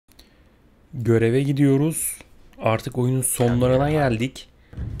Göreve gidiyoruz. Artık oyunun sonlarına geldik.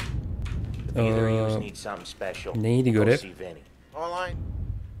 Neydi görev?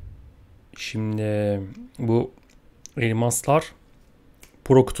 Şimdi bu elmaslar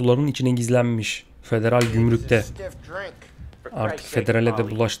pro kutuların içine gizlenmiş. Federal gümrükte. Artık federale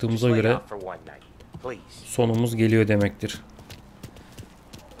de bulaştığımıza göre sonumuz geliyor demektir.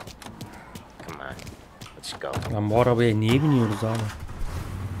 Lan bu arabaya niye biniyoruz abi?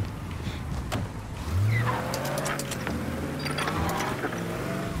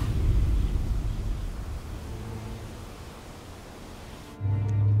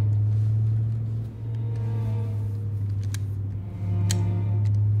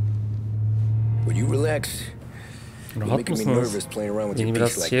 Rahat mısınız? Beni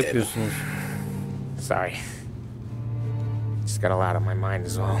biraz şey yapıyorsunuz. Sorry. Just got a lot on my mind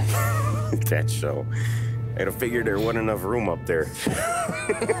is all. That's so. I'd figured there wasn't enough room up there.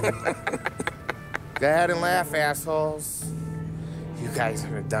 Go ahead and laugh, assholes. You guys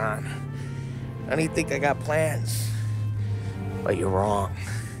are done. I don't think I got plans. But you're wrong.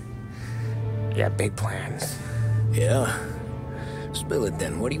 You got big plans. Yeah? Spill it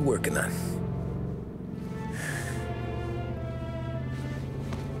then. What are you working on?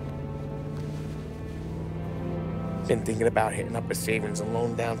 Been thinking about hitting up a savings and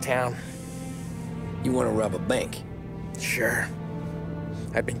loan downtown. You want to rob a bank? Sure.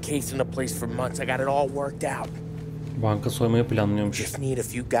 I've been casing the place for months. I got it all worked out. Banka soymayı planlıyormuş. Just need a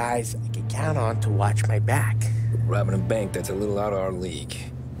few guys I can count on to watch my back. Robbing a bank, that's a little out of our league.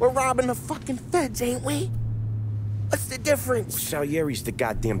 We're robbing the fucking feds, ain't we? What's the difference? Salieri's the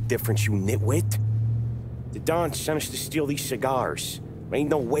goddamn difference, you nitwit. The Don sent us to steal these cigars. Ain't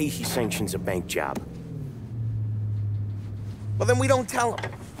no way he sanctions a bank job. Well, then we don't tell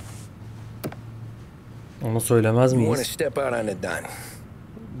him. Onu söylemez You want to miyiz? step out on the Don?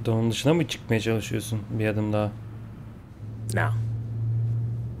 Donun dışına mı çıkmaya çalışıyorsun bir adım daha? No.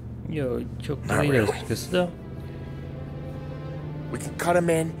 Yo, çok da değil açıkçası da. We can cut him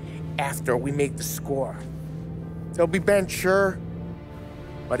in after we make the score. He'll be bent, sure.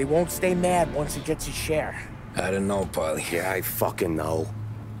 But he won't stay mad once he gets his share. I don't know, Polly. Yeah, I fucking know.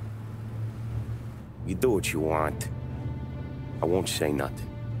 You do what you want. I won't say nothing.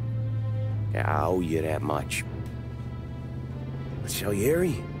 Yeah, I owe you that much. But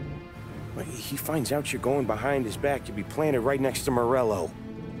Salieri, when he finds out you're going behind his back, you'll be planted right next to Morello.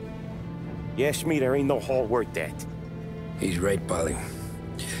 You ask me, there ain't no haul worth that. He's right, Polly.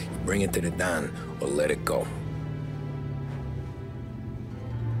 You bring it to the Don or let it go.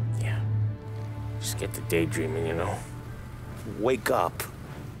 Yeah. Just get to daydreaming, you know. Wake up.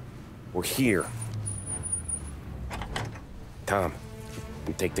 We're here. Tom,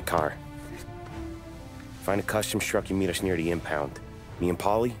 you take the car. Find a customs truck and meet us near the impound. Me and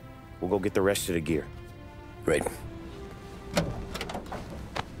Polly, we'll go get the rest of the gear. Right.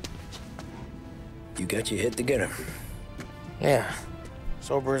 You got your head together. Yeah.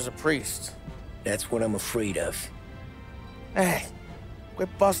 Sober as a priest. That's what I'm afraid of. Hey, quit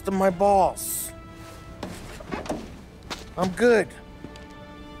busting my balls. I'm good.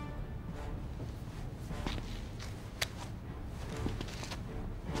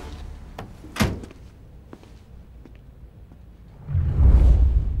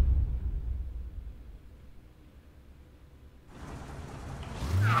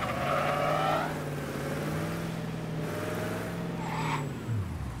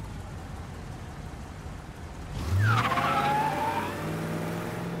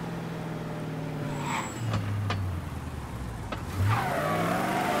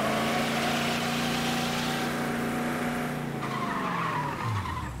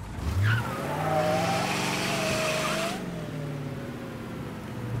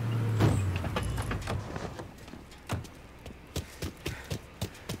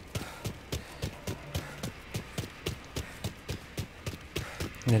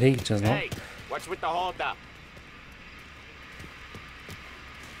 Nereye gideceğiz lan? Hey, what's with the hold up?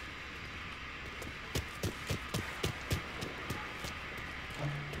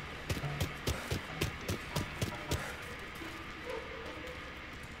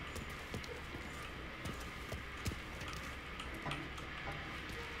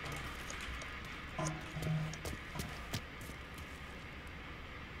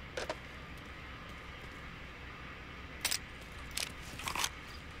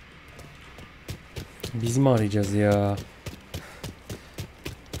 Biz mi arayacağız ya?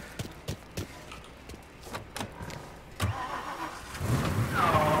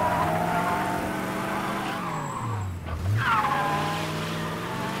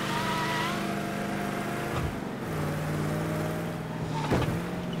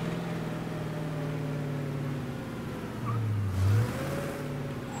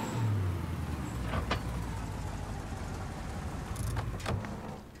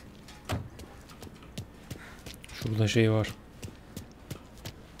 Burada şey var.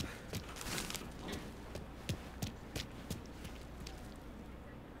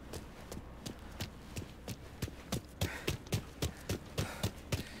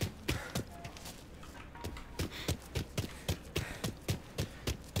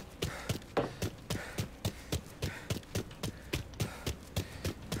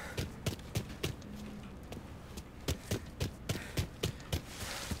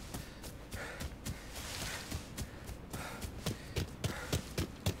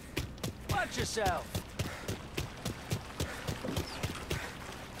 Yourself.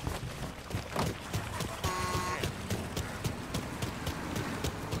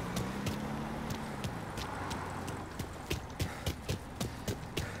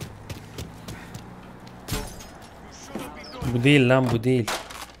 Bu değil lan, bu değil.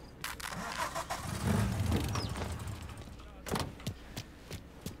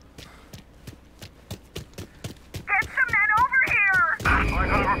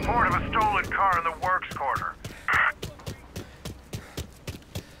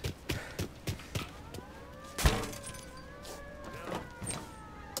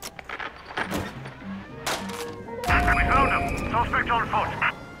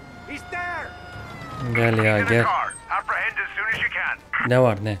 Gel ya gel. Ne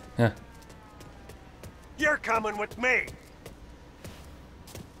var ne? Heh. You're coming with me.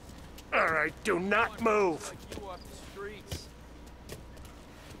 All right, do not move.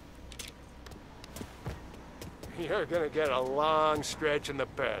 You're gonna get a long stretch in the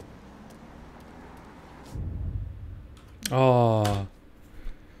bed. Aa.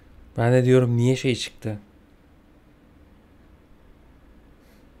 Ben de diyorum niye şey çıktı?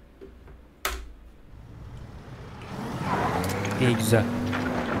 İyi güzel.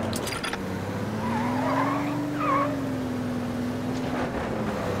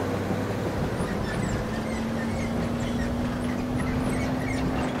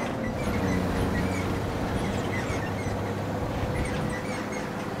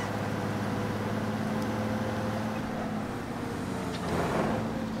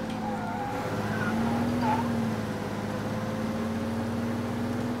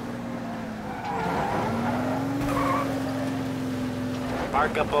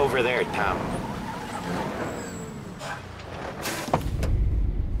 Park up over there, Tom.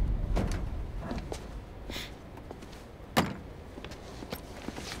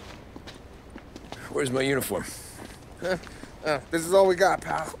 Where's my uniform? This is all we got,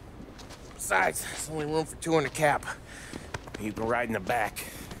 pal. Besides, there's only room for two in the cab. You can ride in the back.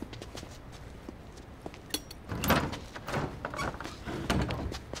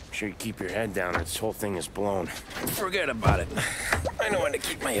 Make sure you keep your head down or this whole thing is blown. Forget about it. I know when to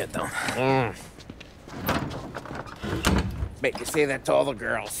keep my head down. Bet you say that to all the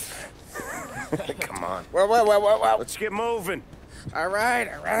girls. Come on. Well. Let's get moving. All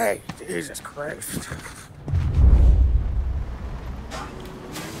right. Jesus Christ.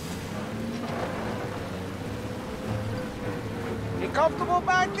 You comfortable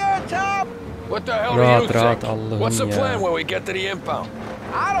back there, Tom? What the hell do Rahat you rahat think? Allah'ım What's the ya. plan when we get to the impound?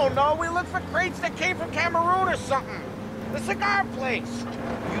 I don't know. We look for crates that came from Cameroon or something. The cigar place.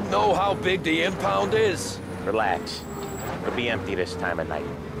 You know how big the impound is? Relax. It'll be empty this time of night.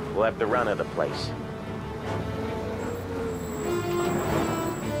 We'll have the run of the place.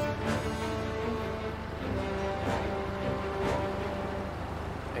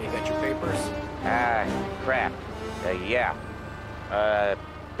 Hey, you got your papers? Ah, crap. Yeah.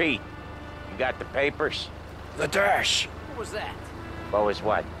 Pete, you got the papers? The dash. What was that? What was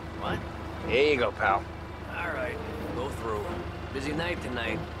what? What? Here you go, pal. All right, go through. Busy night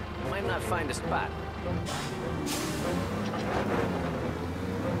tonight. Might not find a spot.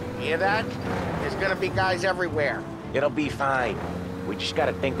 Hear that? There's gonna be guys everywhere. It'll be fine. We just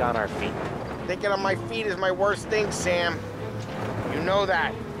gotta think on our feet. Thinking on my feet is my worst thing, Sam. You know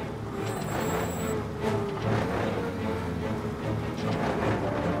that.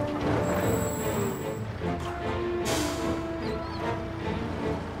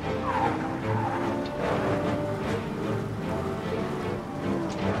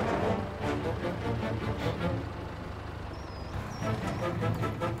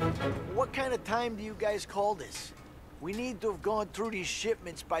 What kind of time do you guys call this? We need to have gone through these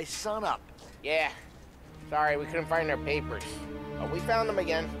shipments by sunup. Yeah. Sorry, we couldn't find our papers. But we found them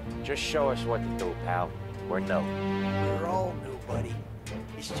again. Just show us what to do, pal. We're new. We're all new, buddy.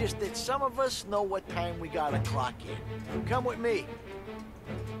 It's just that some of us know what time we gotta clock in. Come with me.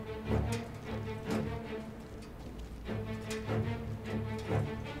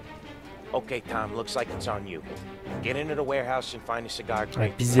 Okay, Tom, looks like it's on you. Get into the warehouse and find a cigar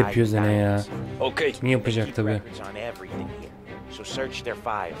crate. Biz yapıyoruz yine ya. Okay. Kim yapacak Keep tabii. records on everything here. So search their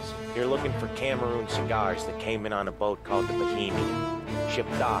files. You're looking for Cameroon cigars that came in on a boat called the Bohemian. Ship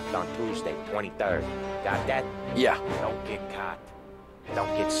docked on Tuesday, 23rd. Got that? Yeah. Don't get caught.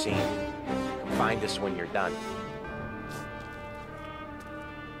 Don't get seen. Find us when you're done.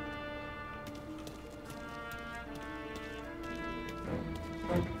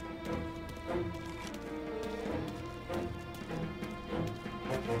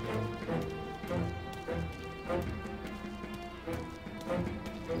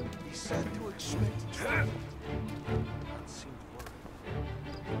 He said to expect trouble. That seemed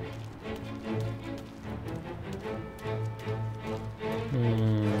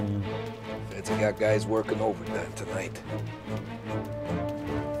Fancy got guys working overtime tonight.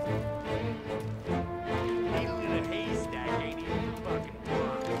 Needle in a haystack ain't even fucking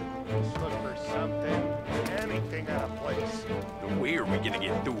work. Just look for something, anything out of place. Where are we gonna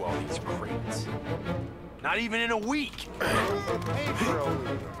get through all these crates? Not even in a week. Paid for a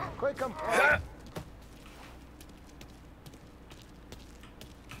week. Quick, come.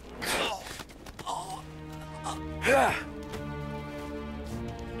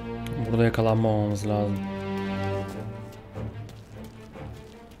 Burada yakalanmamamız lazım.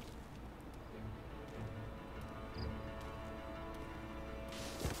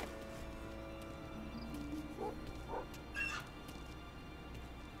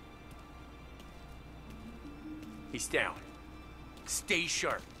 He's down. Stay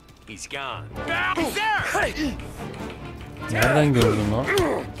sharp. He's gone. He's there! Nereden gördün lan?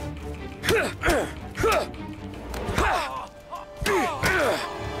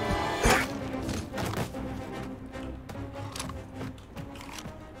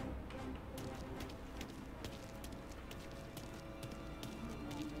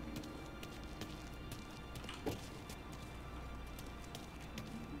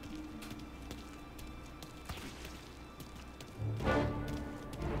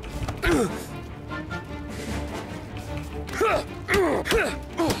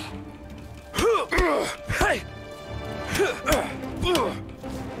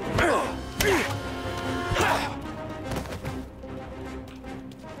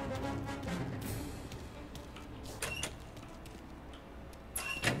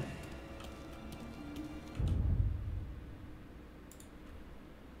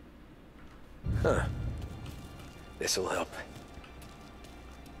 This'll help.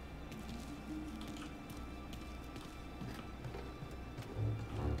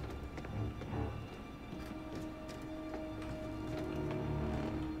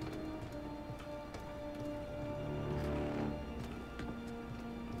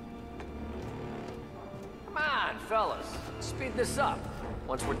 Come on, fellas. Speed this up.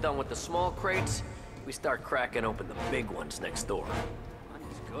 Once we're done with the small crates, we start cracking open the big ones next door.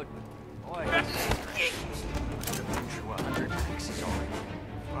 Money's good, but boy, 100 pieces already.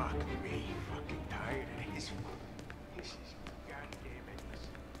 Fuck me, fucking tired of this. This is goddamn endless.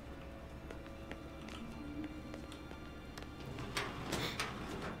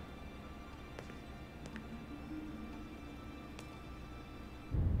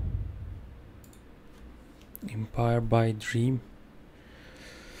 Empire by Dream.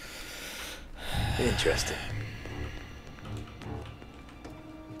 Interesting.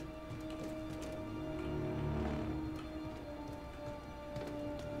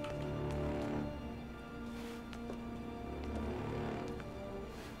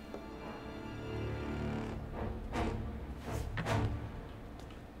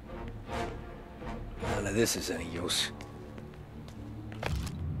 None of this is any use.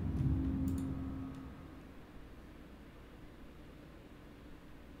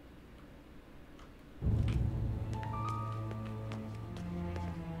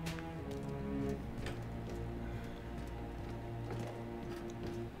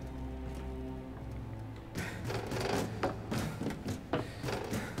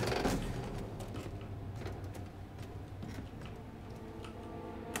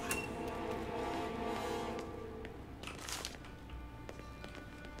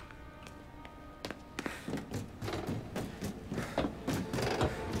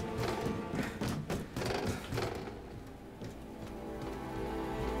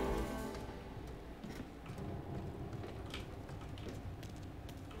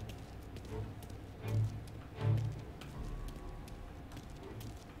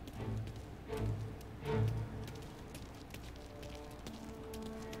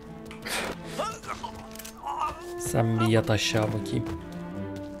 Sen bir yat aşağı bakayım.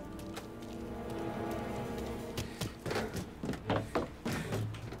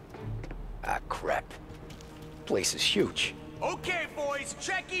 Ah, crap. Place is huge. Okay, boys,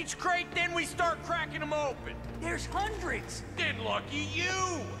 check each crate, then we start cracking them open. There's hundreds! Then lucky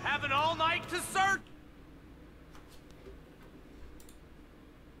you! Having all night to search!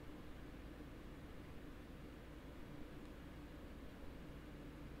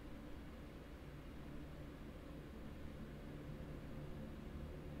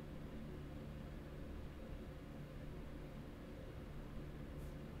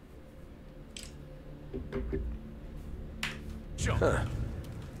 Huh.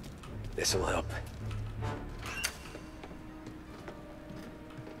 This'll help.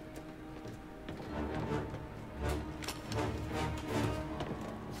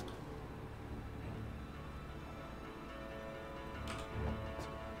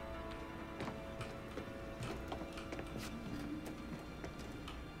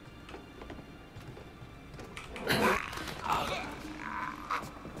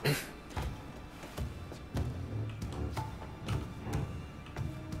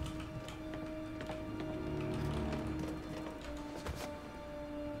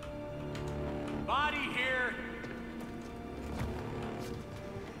 Body here!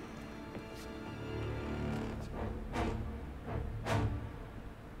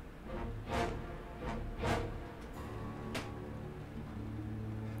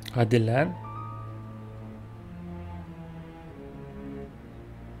 Hadi lan.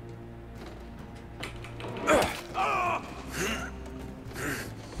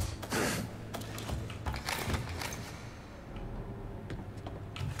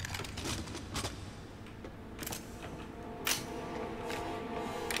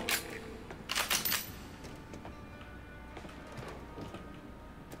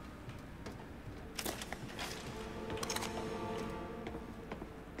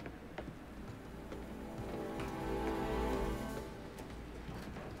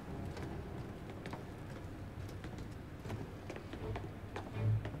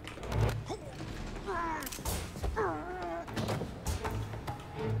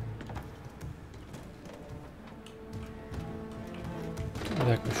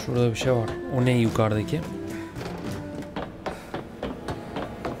 Bir dakika, şurada bir şey var. O ne yukarıdaki?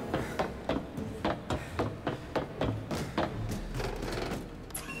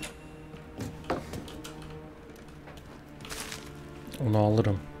 Onu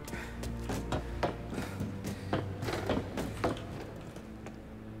alırım.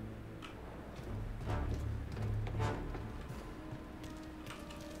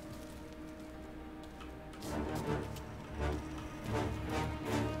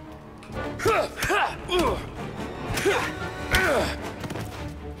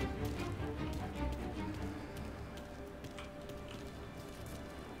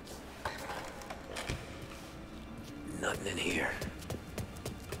 Nothing in here.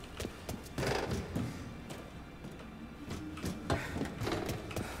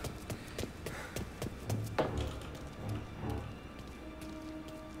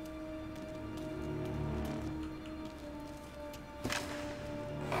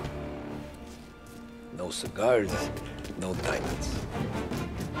 No cigars, no diamonds.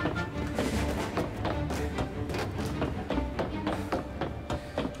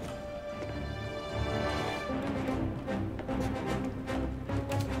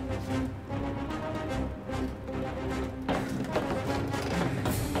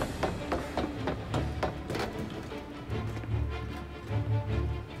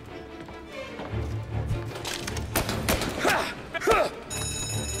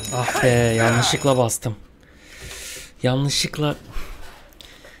 Ah be, yanlışlıkla bastım. Yanlışlıkla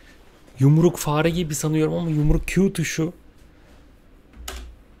yumruk fare gibi sanıyorum ama yumruk Q tuşu.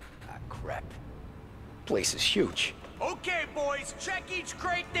 Ah, crap. Place is huge. Okay, boys, check each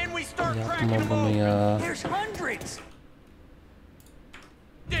crate, then we start cracking Yapma them bunu open. ya. There's hundreds!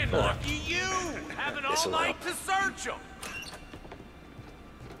 Then lucky you! Having all This'll night help. to search them.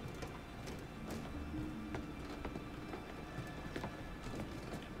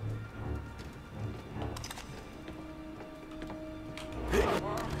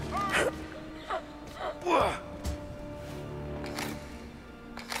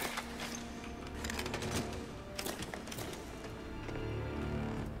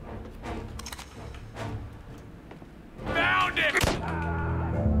 Found it!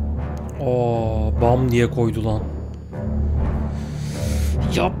 Oo, bam diye koydu lan.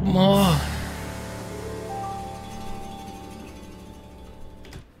 Yapma.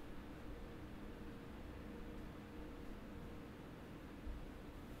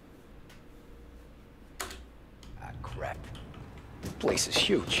 Ah, crap. Place is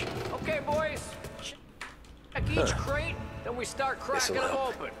huge. Okay, boys. Check each crate, then we start cracking them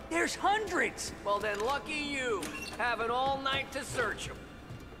open. There's hundreds! Well, then lucky you, having all night to search them.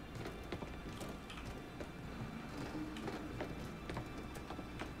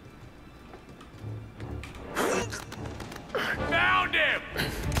 Found him!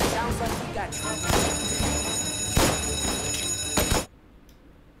 Sounds like we got trouble.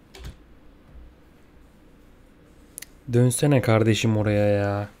 Dönsene kardeşim oraya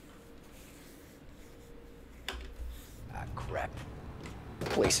ya. Ah, crap. The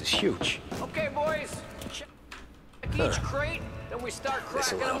place is huge. Okay, boys. Check each crate, then we start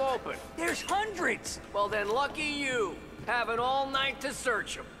cracking them open. There's hundreds! Well, then lucky you, having all night to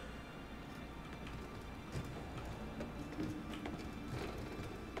search them.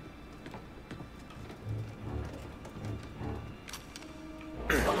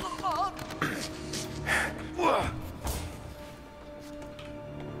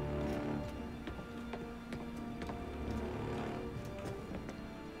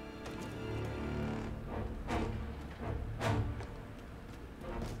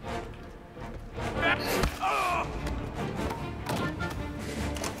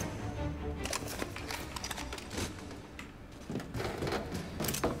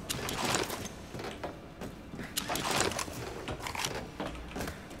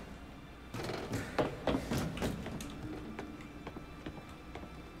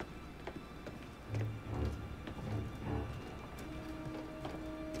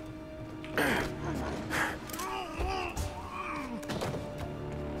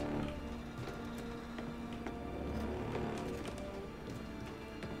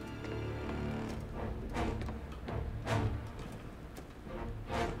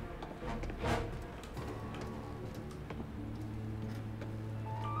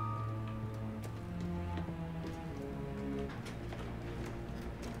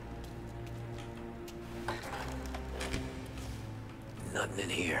 Nothing in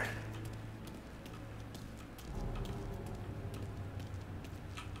here.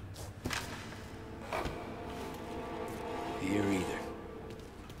 Here either.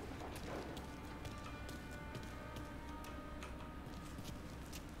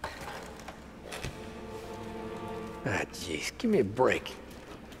 Ah, jeez, give me a break.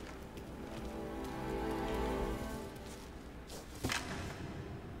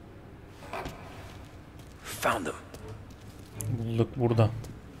 Found them. Bulduk burada.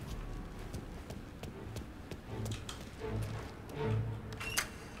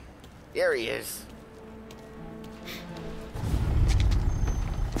 There he is.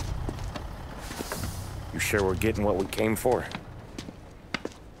 You sure we're getting what we came for?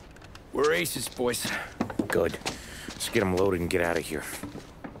 We're aces, boys. Good. Let's get them loaded and get out of here.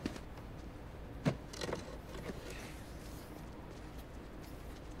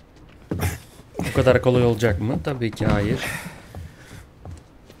 Bu kadar kolay olacak mı? Tabii ki hayır.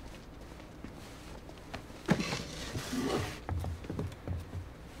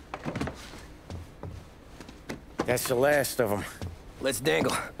 That's the last of them. Let's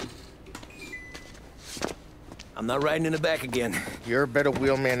dangle. I'm not riding in the back again. You're a better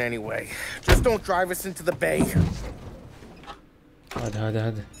wheelman anyway. Just don't drive us into the bay. Hadi hadi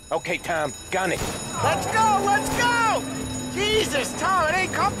hadi. Okay, Tom, gun it. Let's go, let's go! Jesus, Tom, it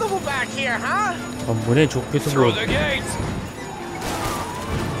ain't comfortable back here, huh? Lan bu ne, çok kötü bu. Through the gates!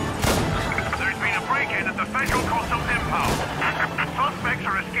 There's been a break-in at the Federal Customs impound. Suspects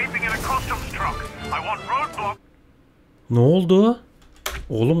are escaping in a customs truck. I want roadblock. Ne oldu?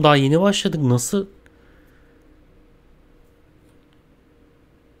 Oğlum daha yeni başladık. Nasıl?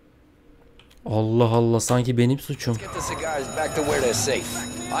 Allah Allah, sanki benim suçum. Get the cigars back to where they're safe.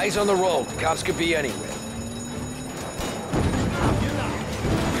 Eyes on the road. Cops could be anywhere.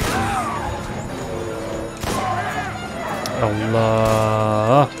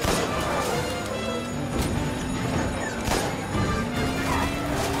 Allah.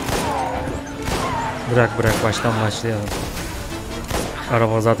 Bırak bırak, baştan başlayalım.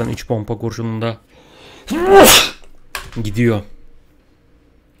 Araba zaten 3 pompa kurşununda gidiyor.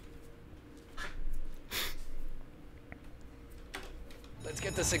 Let's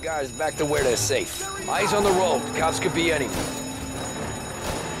get the cigars back to where they're safe. Eyes on the road. Cops could be anywhere.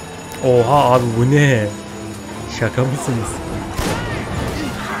 Oha abi, bu ne? Şaka mısınız?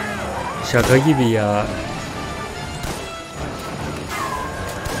 Şaka gibi ya.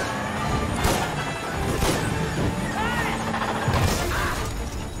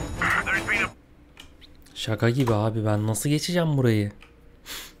 Şaka gibi abi, ben nasıl geçeceğim burayı?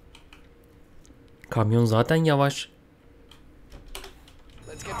 Kamyon zaten yavaş.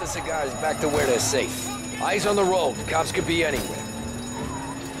 Let's get the cigars back to where they're safe. Eyes on the road. Cops could be anywhere.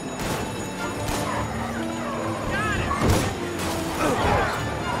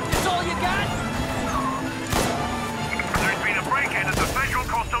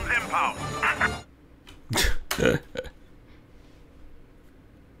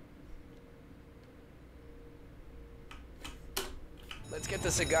 Let's get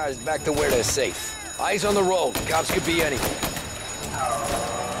the cigars back to where they're safe. Eyes on the road. Cops could be anywhere.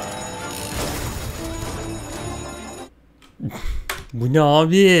 Bu ne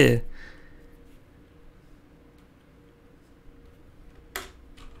abi?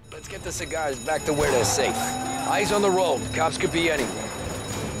 Let's get the cigars back to where they're safe. Eyes on the road. Cops could be anywhere.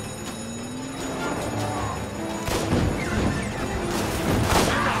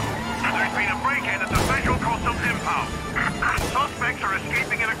 There's been a break-in at the Federal Customs impound. Suspects are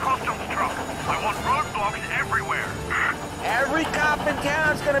escaping in a customs truck. I want roadblocks everywhere. Every cop in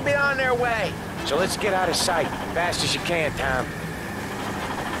town's gonna be on their way. So let's get out of sight, fast as you can, Tom.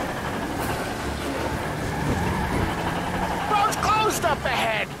 Road's closed up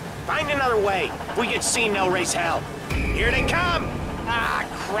ahead. Find another way. If we get seen, they'll raise hell. Here they come! Ah,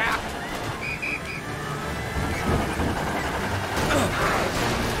 crap.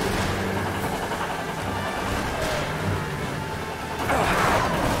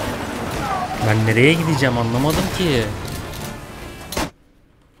 Ben nereye gideceğim anlamadım ki.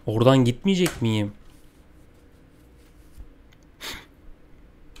 Oradan gitmeyecek miyim?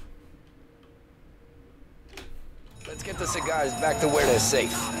 Let's get the cigars back to where they're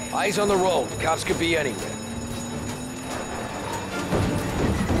safe. Eyes on the road. Cops could be anywhere.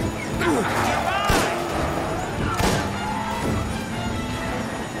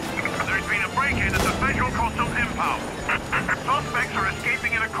 There's been a break-in at the Federal Customs impound. Suspects are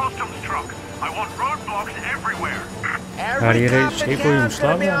escaping in a customs truck. I want roadblocks everywhere. Her Every yere cop şey in town's koymuşlar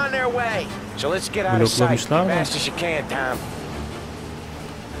gonna be da. on their way. So let's get out of sight, Bloklamışlar mı? fast as you can, Tom.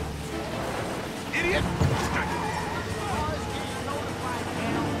 Idiot!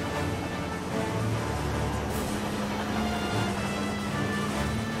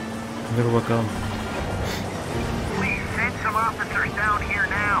 Dur bakalım. Please send some officers down here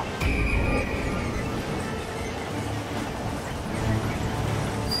now.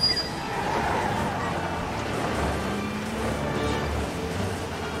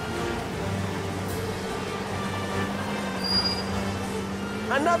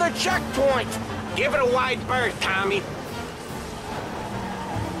 Another checkpoint. Give it a wide berth, Tommy.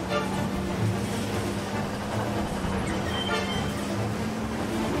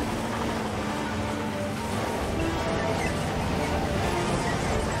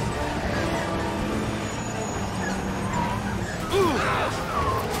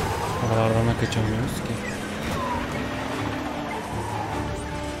 Oralardan da kaçamıyoruz ki.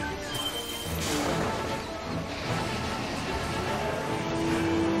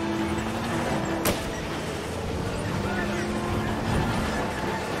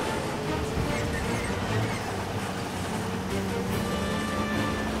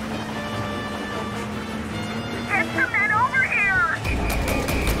 Get some men over here!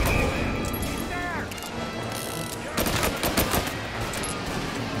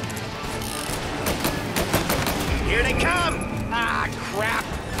 Here they come! Ah, crap.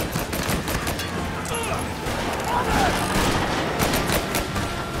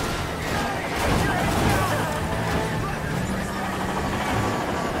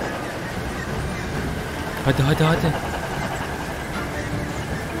 Hadi hadi hadi.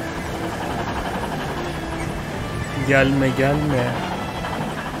 Gelme gelme.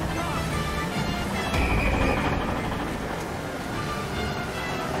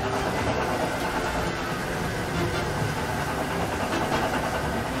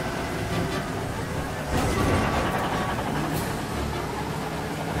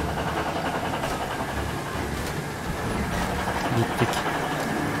 Gittik.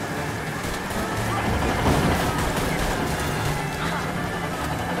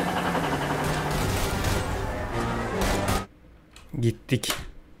 Gittik.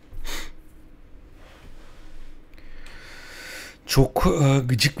 Çok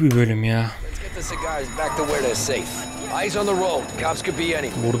gıcık bir bölüm ya. Let's get the cigars back to where they're safe. Eyes on the road. Cops could be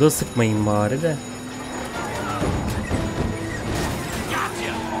anywhere. Burada sıkmayın bari de.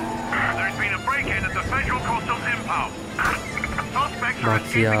 There's been a break-in at the Federal Customs impound. Suspects are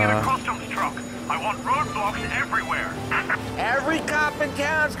escaping in Mafia. a customs truck. I want roadblocks everywhere. Every cop in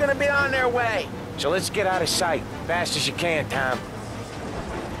town's gonna be on their way. So let's get out of sight, fast as you can, Tom.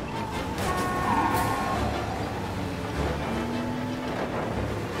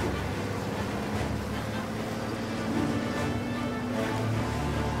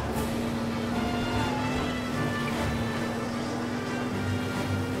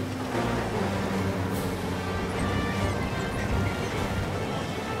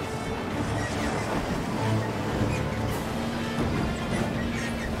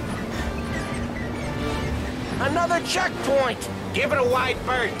 Another checkpoint. Give it a wide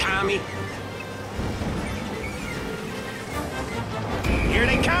berth, Tommy. Here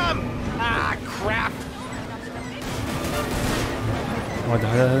they come! Ah, crap! Hadi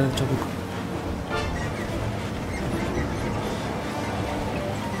hadi çabuk.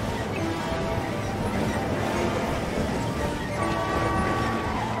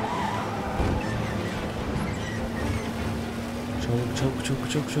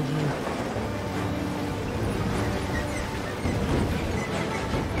 Çabuk.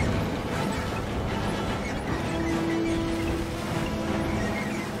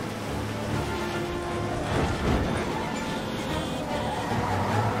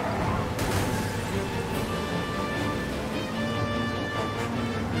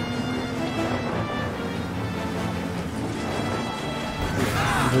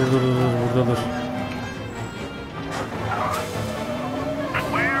 Dur, burada dur.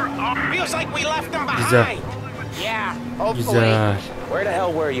 Feels like we left them Güzel. behind. Yeah, hopefully. Güzel. Where the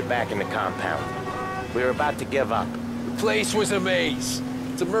hell were you back in the compound? We were about to give up. The place was a maze.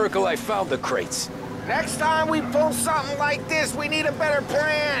 It's a miracle I found the crates. Next time we pull something like this, we need a better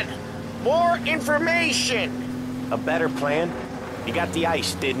plan. More information. A better plan? He got the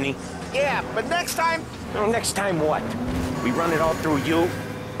ice, didn't he? Yeah, but next time... No, next time what? We run it all through you?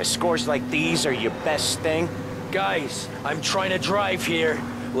 And scores like these are your best thing? Guys, I'm trying to drive here.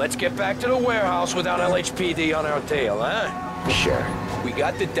 Let's get back to the warehouse without LHPD on our tail, huh? Sure. We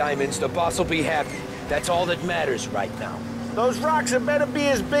got the diamonds, the boss will be happy. That's all that matters right now. Those rocks had better be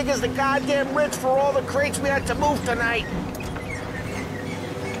as big as the goddamn rich for all the crates we had to move tonight.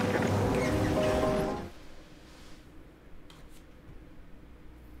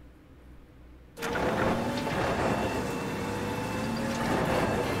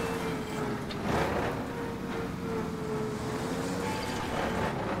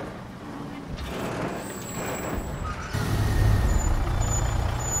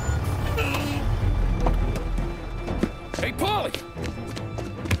 Hey, Paulie!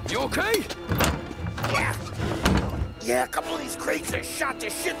 You okay? Yeah, a couple of these crates are shot to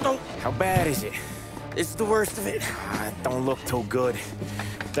shit though. How bad is it? It's the worst of it. It don't look too good.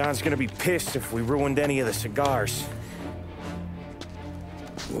 Don's gonna be pissed if we ruined any of the cigars.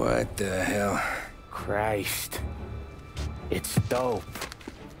 What the hell? Christ. It's dope.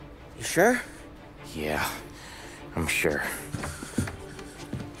 You sure? Yeah, I'm sure.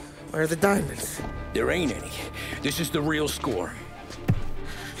 Where are the diamonds? There ain't any. This is the real score.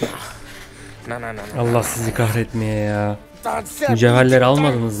 No. Allah sizi kahretmeye ya. Don said Mücevherleri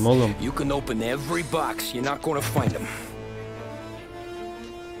almadınız mı oğlum? You can open every box. You're not gonna find them.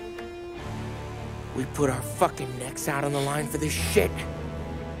 we put our fucking necks out on the line for this shit.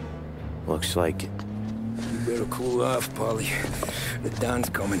 Looks like it. You better cool off, Paulie. The Don's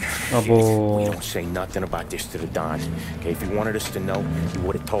coming. We Abo. don't say nothing about this to the Don. Okay, if he wanted us to know, he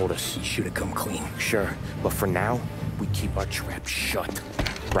would have told us. He should have come clean. Sure, but for now, we keep our trap shut.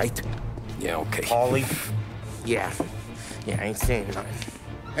 Right? Yeah, okay. Paulie? Yeah, I ain't saying nothing.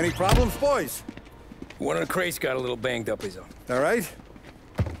 Any problems, boys? One of the crates got a little banged up, is all. All right?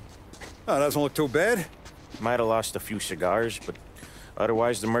 Oh, doesn't look too bad. Might have lost a few cigars, but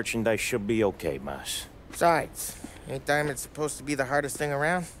otherwise the merchandise should be okay, boss. Besides, ain't diamonds supposed to be the hardest thing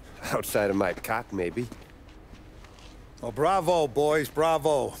around? Outside of my cock, maybe. Well, bravo, boys,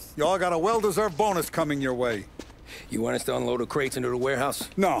 bravo. You all got a well-deserved bonus coming your way. You want us to unload the crates into the warehouse?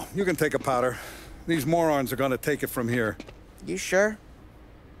 No, you can take a powder. These morons are gonna take it from here. You sure?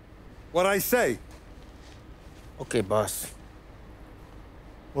 What'd I say? Okay, boss.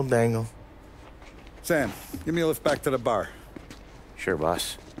 We'll dangle. Sam, give me a lift back to the bar. Sure,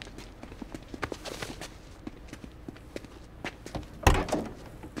 boss.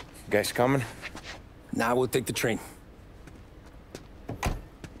 You guys coming? Nah, we'll take the train.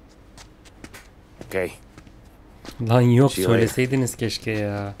 Okay. Lan yok, See you later. söyleseydiniz keşke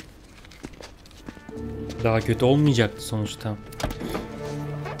ya. Daha kötü olmayacaktı sonuçta.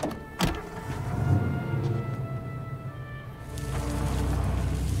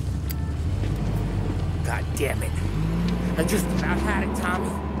 God damn it. I just about had it, Tommy.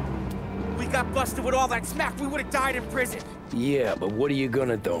 We got busted with all that smack, we would have died in prison. Yeah, but what are you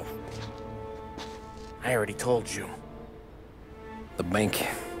gonna do? I already told you. The bank.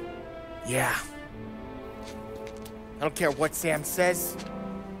 Yeah. I don't care what Sam says.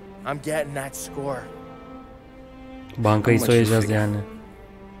 I'm getting that score. Bankayı Ama soyacağız şu- yani.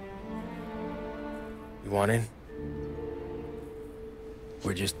 You want in?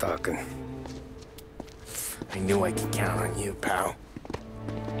 We're just talking. I knew I could count on you, pal.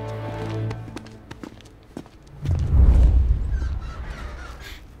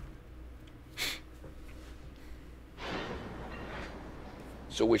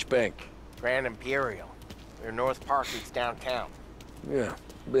 So which bank? Grand Imperial. We're North Park, it's downtown. Yeah,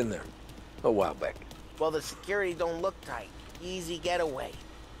 been there. A while back. Well, the security don't look tight. Easy getaway.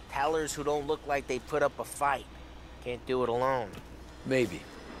 Tellers who don't look like they put up a fight. Can't do it alone. Maybe.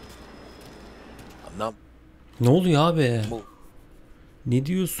 I'm not... Ne oluyor abi? Ne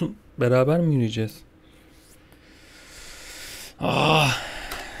diyorsun? Beraber mi yürüyeceğiz? Ah.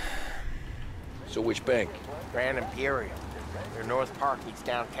 So which bank? Grand Imperial. Their North Park meets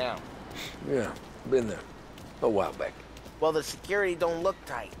downtown. Yeah, been there. A while back. Well, the security don't look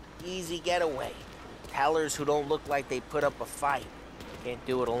tight. Easy getaway. Tellers who don't look like they put up a fight. Can't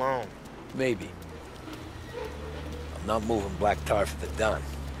do it alone. Maybe. I'm not moving black tar for the Don.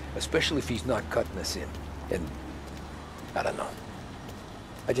 Especially if he's not cutting us in. And... I don't know.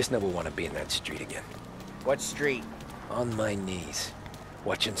 I just never want to be in that street again. What street? On my knees.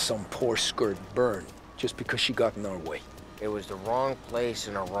 Watching some poor skirt burn just because she got in our way. It was the wrong place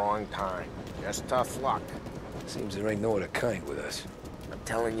and the wrong time. Just tough luck. Seems there ain't no other kind with us. I'm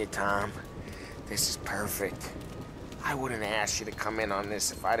telling you, Tom, this is perfect. I wouldn't ask you to come in on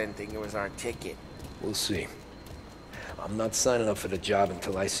this if I didn't think it was our ticket. We'll see. I'm not signing up for the job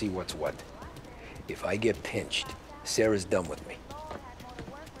until I see what's what. If I get pinched, Sarah's done with me.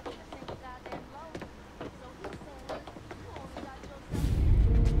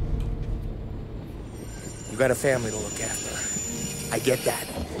 You got a family to look after. I get that.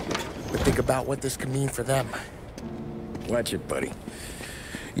 But think about what this could mean for them. Watch it, buddy.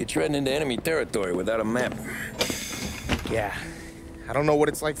 You're treading into enemy territory without a map. Yeah. I don't know what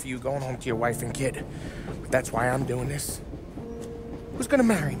it's like for you going home to your wife and kid. But that's why I'm doing this. Who's gonna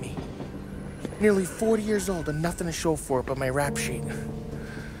marry me? Nearly 40 years old and nothing to show for it but my rap sheet.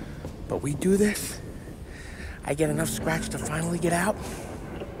 But we do this, I get enough scratch to finally get out?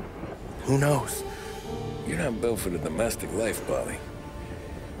 Who knows? You're not built for the domestic life, Bobby.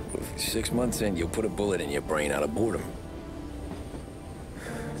 6 months in, you'll put a bullet in your brain out of boredom.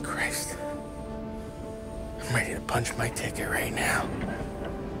 Christ. I'm ready to punch my ticket right now.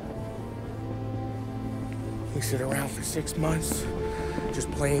 We sit around for 6 months,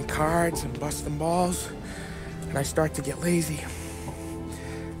 just playing cards and busting balls, and I start to get lazy.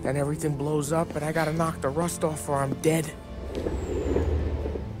 Then everything blows up, and I gotta knock the rust off or I'm dead.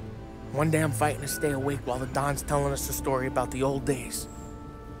 One day I'm fighting to stay awake while the Don's telling us a story about the old days.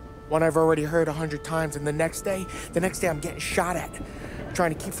 One I've already heard 100 times, and the next day I'm getting shot at,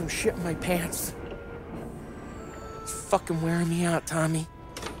 trying to keep from shitting my pants. It's fucking wearing me out, Tommy.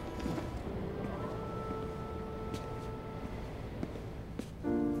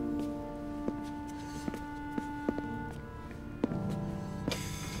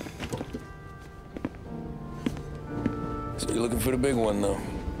 So you're looking for the big one, though?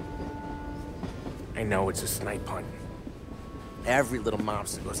 I know it's a snipe hunt. Every little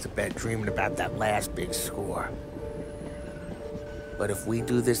mobster goes to bed dreaming about that last big score. But if we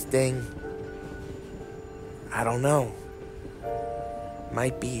do this thing, I don't know.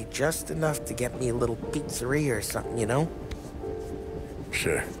 Might be just enough to get me a little pizzeria or something, you know?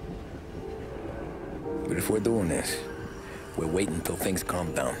 Sure. But if we're doing this, we're waiting until things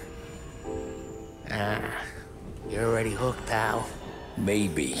calm down. Ah, you're already hooked, pal.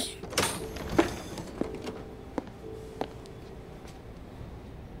 Maybe.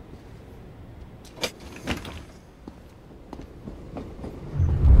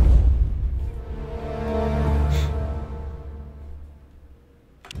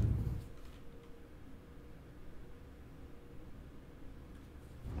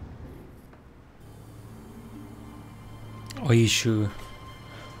 Ay ışığı.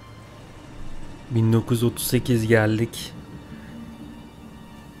 1938 geldik.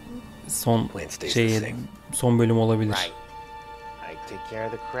 Son son bölüm olabilir. Right. I take care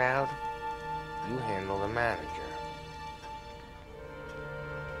of the crowd. You handle the manager.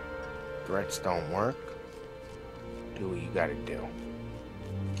 Threats don't work. Do what you gotta do.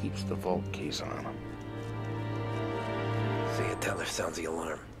 Keeps the vault keys on him. See a teller sounds the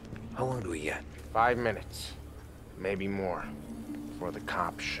alarm. How long do we get? 5 minutes. Maybe more. Before the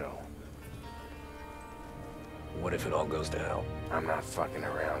cops show. What if it all goes to hell? I'm not fucking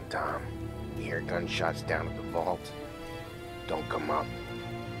around, Tom. You hear gunshots down at the vault? Don't come up.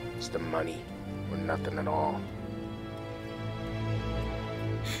 It's the money, or nothing at all.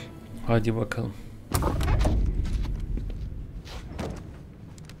 Hadi bakalım.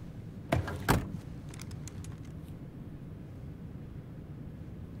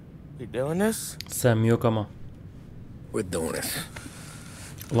 You doing this? Sam yok ama. We're doing this.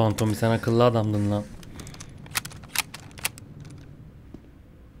 Ulan Tommy sen akıllı adamdın lan.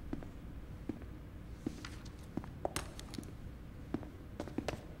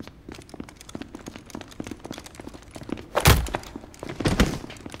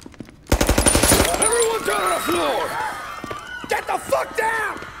 Everyone down on the floor! Get the fuck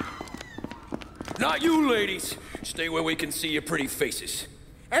down! Not you, ladies. Stay where we can see your pretty faces.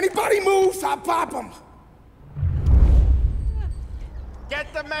 Anybody moves, I'll pop them.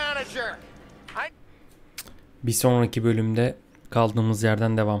 Get the manager. Bir sonraki bölümde kaldığımız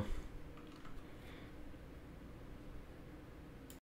yerden devam.